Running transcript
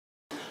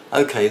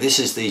Okay, this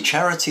is the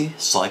charity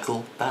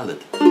cycle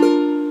ballad.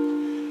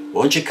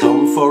 Won't you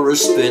come for a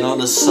spin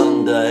on a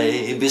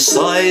Sunday?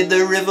 Beside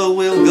the river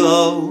we'll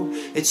go.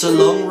 It's a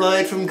long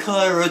ride from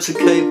Cairo to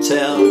Cape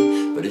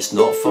Town, but it's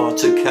not far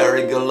to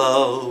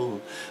Carrigaloe.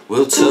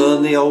 We'll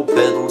turn the old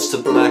pedals to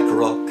Black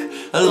Rock.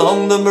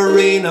 Along the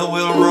marina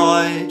we'll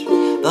ride.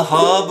 The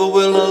harbour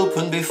will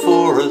open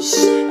before us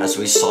as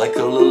we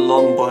cycle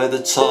along by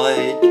the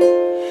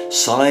tide.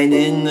 Sign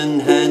in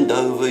and hand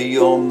over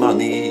your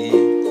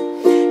money.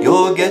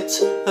 You'll get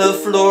a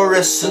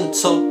fluorescent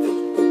top,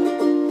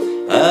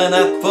 an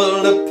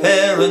apple, a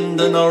pear and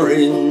an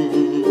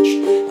orange,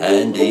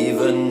 and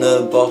even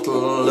a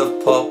bottle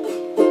of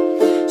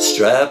pop.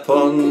 Strap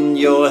on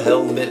your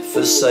helmet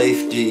for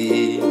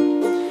safety.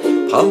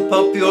 Pump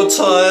up your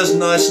tyres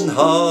nice and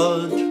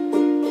hard.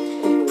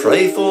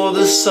 Pray for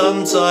the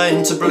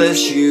sunshine to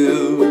bless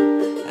you,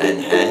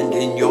 and hand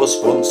in your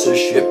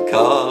sponsorship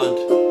card.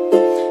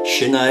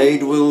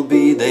 Sinead will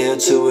be there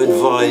to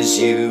advise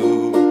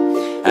you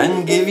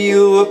and give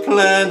you a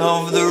plan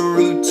of the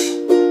route,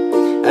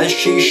 as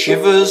she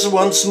shivers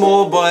once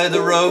more by the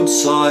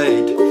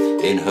roadside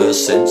in her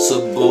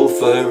sensible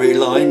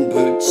furry-lined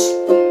boots.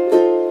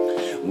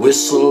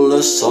 Whistle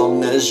a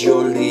song as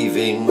you're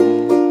leaving.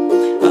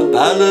 A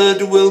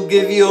ballad will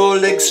give your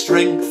legs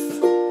strength.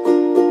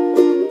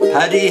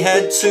 Paddy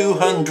had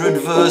 200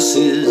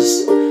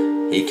 verses.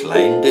 He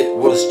claimed it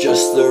was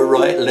just the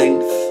right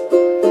length.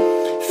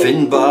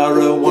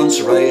 Finbarra once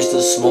raised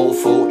a small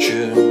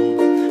fortune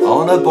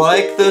on a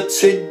bike that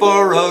he'd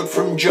borrowed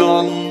from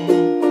John,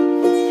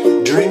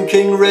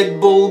 drinking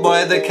Red Bull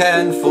by the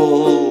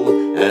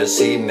canful as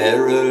he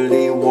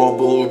merrily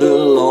wobbled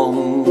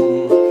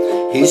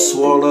along. He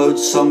swallowed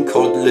some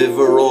cod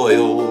liver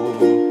oil,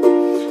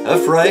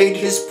 afraid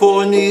his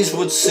poor knees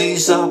would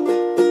seize up.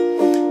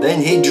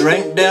 Then he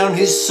drank down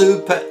his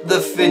soup at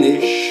the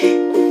finish,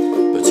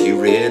 but he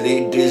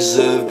really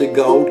deserved a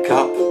gold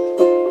cup.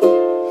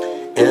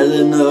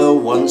 Eleanor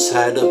once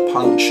had a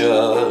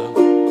puncture,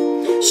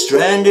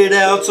 stranded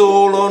out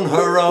all on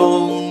her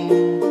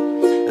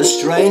own. A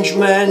strange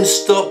man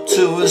stopped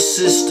to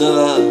assist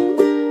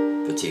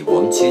her, but he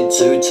wanted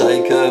to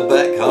take her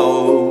back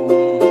home.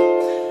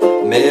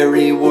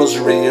 Mary was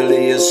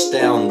really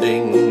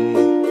astounding,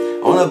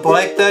 on a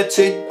bike that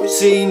had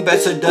seen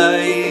better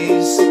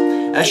days.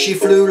 As she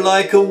flew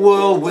like a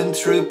whirlwind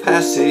through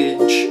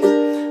passage,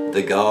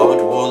 the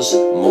guard was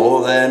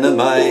more than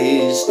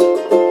amazed.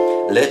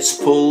 Let's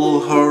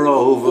pull her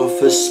over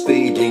for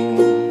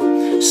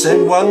speeding,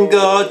 said one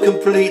guard,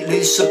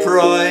 completely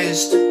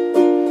surprised.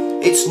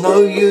 It's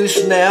no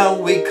use now,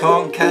 we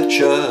can't catch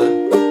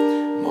her.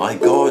 My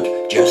God,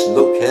 just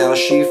look how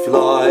she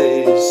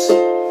flies.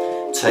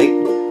 Take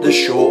the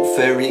short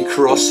ferry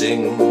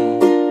crossing.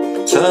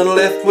 Turn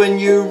left when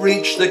you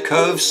reach the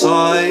cove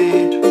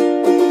side.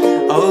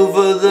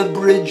 Over the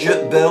bridge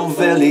at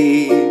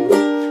Belvelly.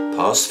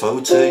 Pass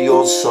photo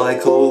your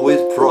cycle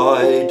with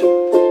pride.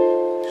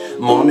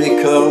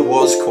 Monica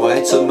was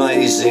quite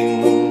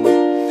amazing,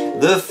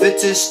 the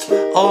fittest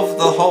of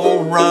the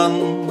whole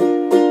run.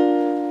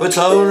 But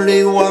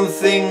only one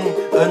thing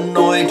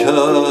annoyed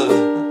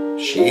her.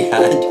 She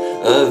had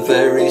a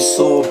very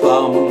sore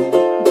bum.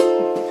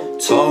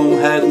 Tom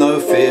had no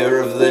fear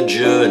of the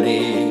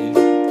journey,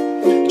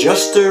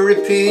 just a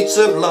repeat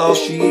of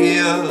last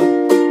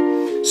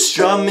year,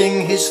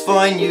 strumming his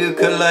fine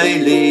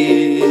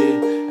ukulele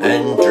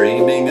and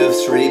dreaming of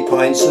 3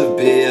 pints of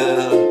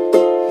beer.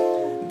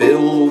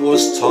 Bill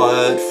was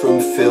tired from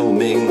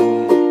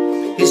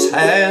filming, his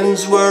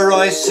hands were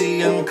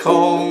icy and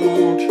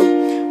cold.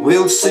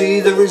 We'll see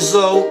the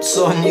results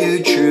on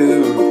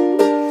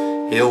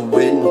YouTube, he'll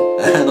win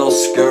an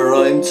Oscar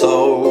I'm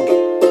told.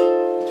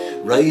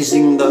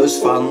 Raising those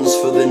funds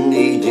for the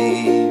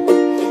needy,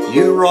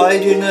 you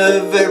ride in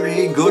a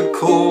very good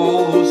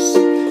cause.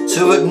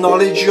 To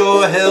acknowledge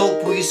your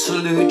help we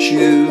salute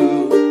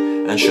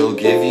you, and shall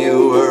give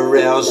you a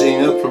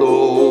rousing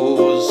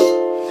applause.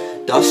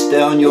 Dust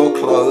down your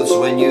clothes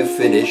when you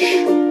finish,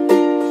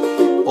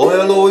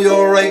 oil all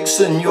your aches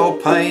and your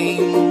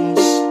pains.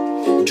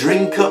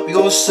 Drink up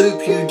your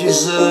soup, you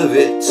deserve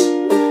it,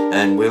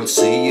 and we'll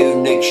see you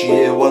next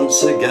year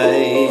once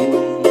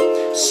again.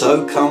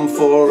 So come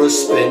for a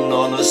spin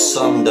on a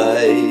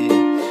Sunday,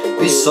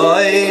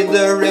 beside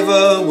the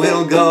river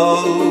we'll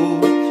go.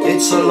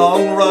 It's a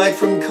long ride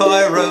from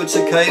Cairo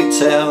to Cape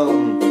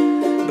Town,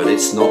 but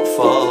it's not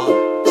far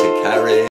to carry.